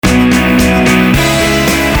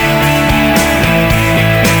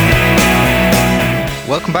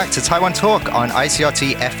Welcome back to Taiwan Talk on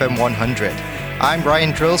ICRT FM 100. I'm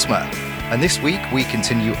Ryan Drillsma, and this week we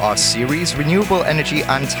continue our series Renewable Energy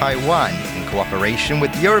and Taiwan in cooperation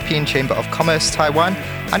with the European Chamber of Commerce Taiwan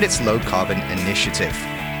and its Low Carbon Initiative.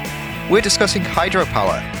 We're discussing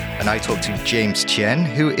hydropower, and I talked to James Chien,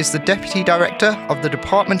 who is the Deputy Director of the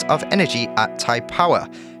Department of Energy at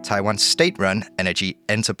Taipower, Taiwan's state-run energy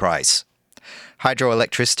enterprise.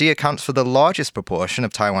 Hydroelectricity accounts for the largest proportion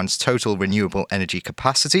of Taiwan's total renewable energy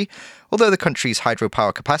capacity, although the country's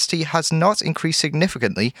hydropower capacity has not increased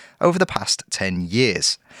significantly over the past 10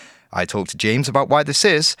 years. I talked to James about why this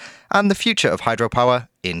is and the future of hydropower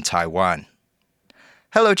in Taiwan.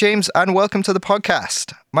 Hello, James, and welcome to the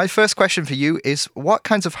podcast. My first question for you is, what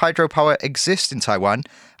kinds of hydropower exist in Taiwan,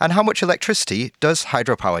 and how much electricity does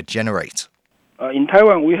hydropower generate? In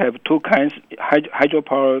Taiwan, we have two kinds of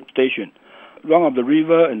hydropower stations.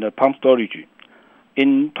 Run-of-the-river and the pump storage.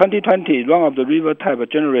 In 2020, run-of-the-river type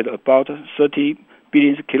generated about 30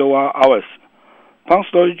 billion kilowatt-hours. Pump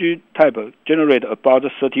storage type generated about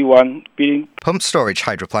 31 billion. Pump storage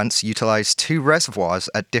hydroplants utilize two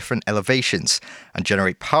reservoirs at different elevations and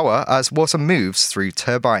generate power as water moves through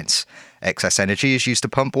turbines. Excess energy is used to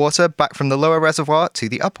pump water back from the lower reservoir to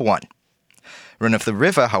the upper one.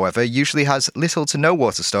 Run-of-the-river, however, usually has little to no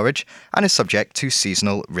water storage and is subject to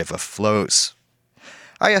seasonal river flows.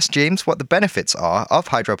 I asked James what the benefits are of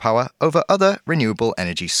hydropower over other renewable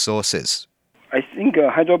energy sources. I think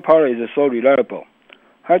hydropower is so reliable.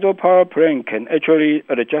 Hydropower plant can actually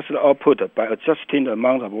adjust the output by adjusting the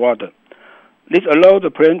amount of water. This allows the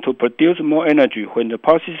plant to produce more energy when the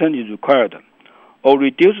power system is required, or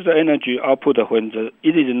reduce the energy output when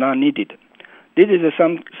it is not needed. This is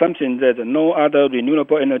something that no other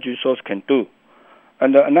renewable energy source can do.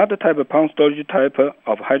 And another type of pump storage type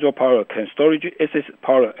of hydropower can storage excess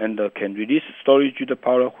power and can release storage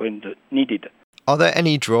power when needed. Are there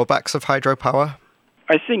any drawbacks of hydropower?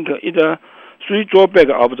 I think it's three drawbacks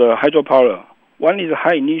of the hydropower. One is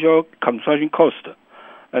high initial construction cost,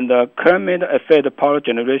 and climate affect power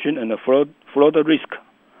generation and flood risk.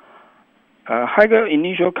 Higher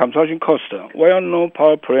initial construction cost. While no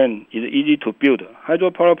power plant is easy to build,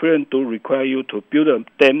 hydropower plants do require you to build a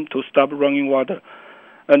dam to stop running water,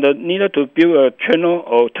 and need to build a channel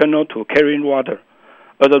or tunnel to carry water.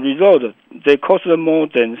 As a result, they cost more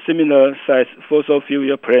than similar-sized fossil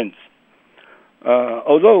fuel plants.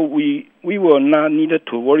 Although we will not need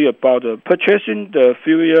to worry about purchasing the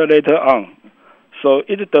fuel later on, so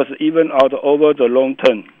it does even out over the long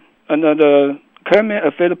term. And the climate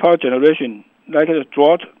affect power generation, like the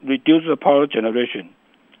drought, reduce the power generation.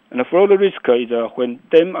 And the flood risk is when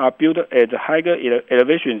dams are built at higher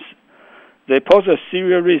elevations, they pose a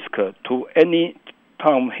serious risk to any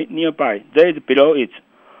town nearby that is below it.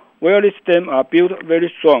 Where these dams are built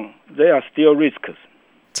very strong, there are still risks.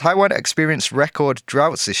 Taiwan experienced record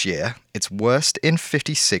droughts this year, its worst in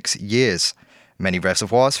 56 years. Many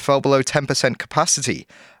reservoirs fell below 10% capacity,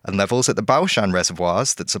 and levels at the Baoshan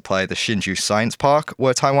reservoirs that supply the Hsinchu Science Park,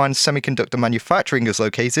 where Taiwan's semiconductor manufacturing is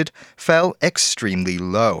located, fell extremely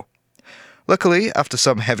low. Luckily, after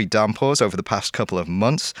some heavy downpours over the past couple of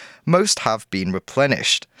months, most have been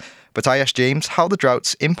replenished. But I asked James how the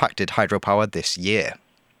droughts impacted hydropower this year.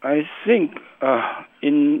 I think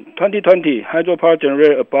in 2020, hydropower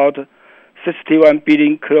generated about 61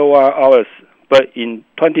 billion kilowatt-hours, but in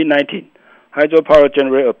 2019, hydropower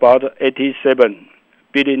generated about 87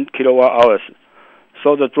 billion kilowatt-hours.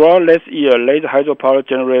 So the drought last year led hydropower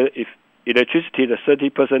generate electricity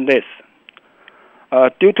 30% less.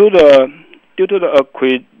 Due to the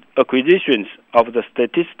acquisitions of the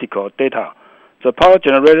statistical data, the power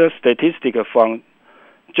generated statistic from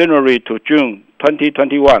January to June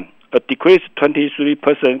 2021 decreased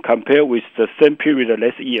 23% compared with the same period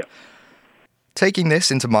last year. Taking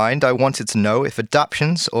this into mind, I wanted to know if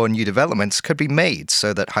adaptations or new developments could be made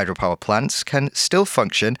so that hydropower plants can still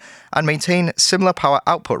function and maintain similar power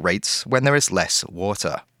output rates when there is less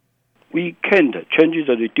water. We can't change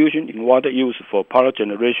the reduction in water use for power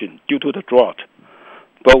generation due to the drought,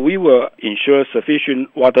 but we will ensure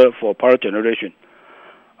sufficient water for power generation.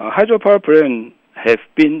 Hydropower plants have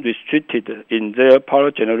been restricted in their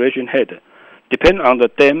power generation head, depend on the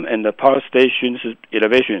dam and the power station's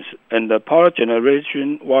elevations and the power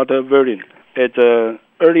generation water volume at the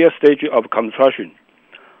earlier stage of construction.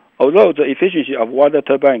 Although the efficiency of water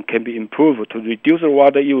turbine can be improved to reduce the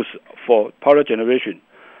water use for power generation,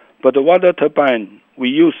 but the water turbine we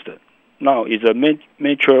used now is a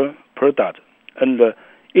mature product, and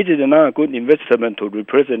it is not a good investment to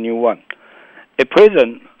replace a new one. At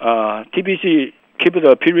present, TPC keep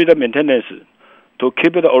the period maintenance to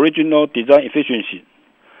keep the original design efficiency.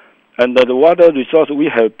 and the water resource we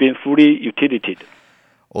have been fully utilized.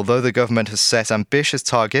 Although the government has set ambitious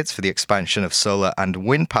targets for the expansion of solar and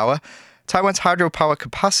wind power, Taiwan's hydropower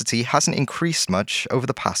capacity hasn't increased much over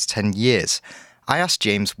the past 10 years. I asked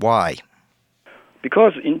James why.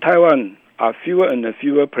 Because in Taiwan are fewer and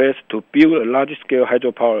fewer places to build a large-scale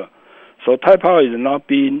hydropower, so Taipower is now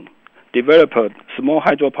being developed small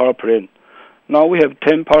hydropower plant. Now we have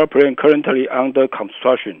 10 power plants currently under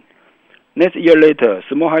construction. Next year later,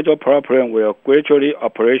 small hydropower plant will gradually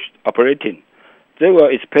operating. They will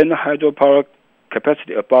expand hydropower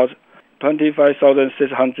capacity about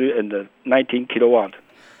 25,619 kilowatts.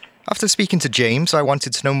 After speaking to James, I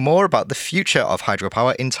wanted to know more about the future of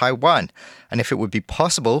hydropower in Taiwan and if it would be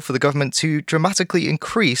possible for the government to dramatically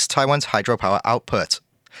increase Taiwan's hydropower output.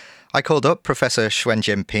 I called up Professor Suen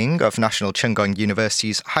Jian-ping of National Cheng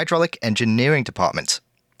University's Hydraulic Engineering Department.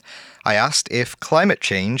 I asked if climate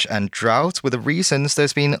change and drought were the reasons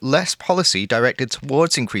there's been less policy directed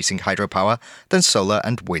towards increasing hydropower than solar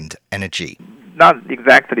and wind energy. Not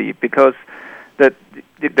exactly, because the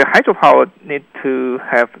hydropower need to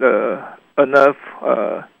have enough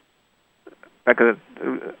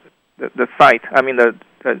the site. I mean,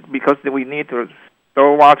 because we need to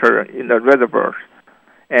store water in the reservoirs,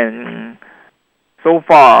 and so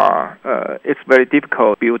far it's very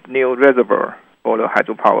difficult to build new reservoir for the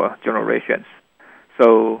hydropower generations.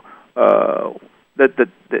 So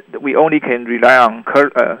we only can rely on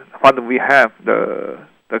what we have the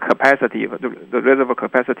capacity, the reservoir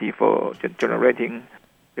capacity for generating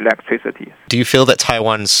electricity. Do you feel that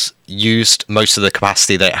Taiwan's used most of the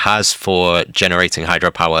capacity that it has for generating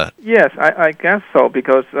hydropower? Yes, I guess so,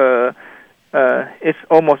 because it's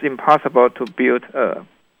almost impossible to build a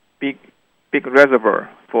big reservoir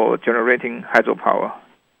for generating hydropower.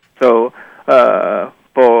 So I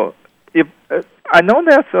know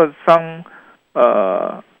there's some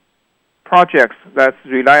projects that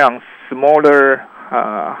rely on smaller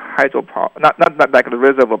hydropower, not like the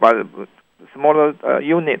reservoir, but smaller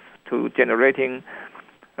units to generating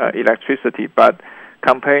electricity. But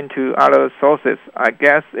compared to other sources, I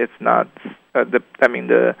guess it's not.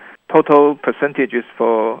 The total percentages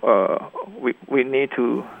for we need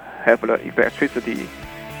to have the electricity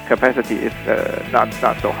capacity is not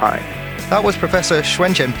so high. That was Professor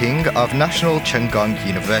Suen Jian-ping of National Cheng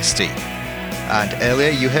University. And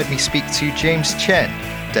earlier you heard me speak to James Chien,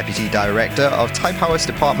 Deputy Director of Taipower's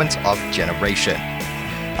Department of Generation.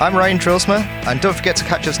 I'm Ryan Drilsma, and don't forget to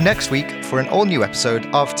catch us next week for an all-new episode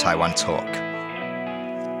of Taiwan Talk.